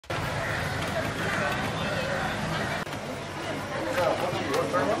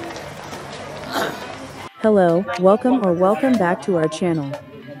Hello, welcome back to our channel.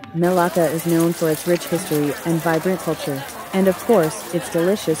 Melaka is known for its rich history and vibrant culture, and of course, its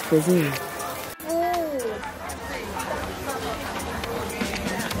delicious cuisine.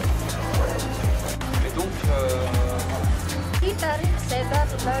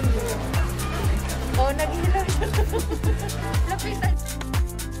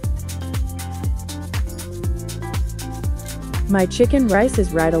 My chicken rice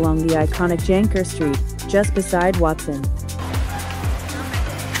is right along the iconic Janker Street, just beside Watson.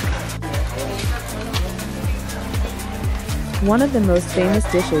 One of the most famous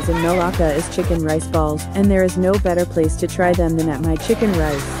dishes in Melaka is chicken rice balls, and there is no better place to try them than at my chicken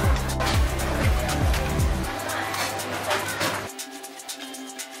rice.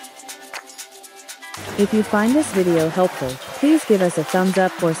 If you find this video helpful, please give us a thumbs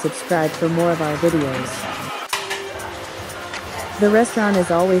up or subscribe for more of our videos. The restaurant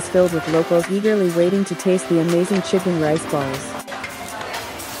is always filled with locals eagerly waiting to taste the amazing chicken rice balls.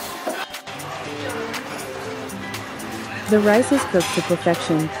 The rice is cooked to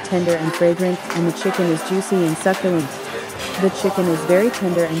perfection, tender and fragrant, and the chicken is juicy and succulent. The chicken is very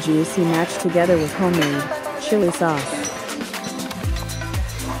tender and juicy, matched together with homemade chili sauce.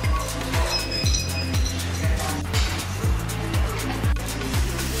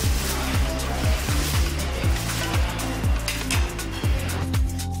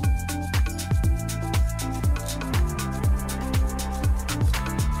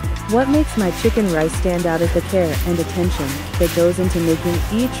 What makes my chicken rice stand out is the care and attention that goes into making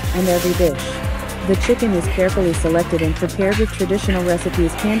each and every dish. The chicken is carefully selected and prepared with traditional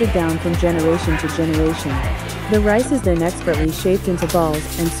recipes handed down from generation to generation. The rice is then expertly shaped into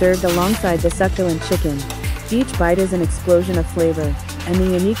balls and served alongside the succulent chicken. Each bite is an explosion of flavor, and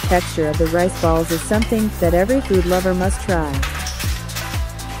the unique texture of the rice balls is something that every food lover must try.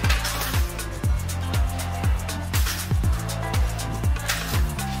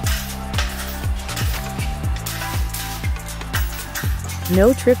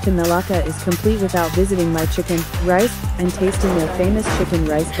 No trip to Melaka is complete without visiting my chicken, rice, and tasting their famous chicken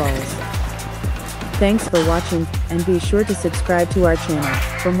rice balls. Thanks for watching, and be sure to subscribe to our channel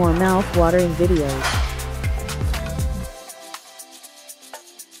for more mouth-watering videos.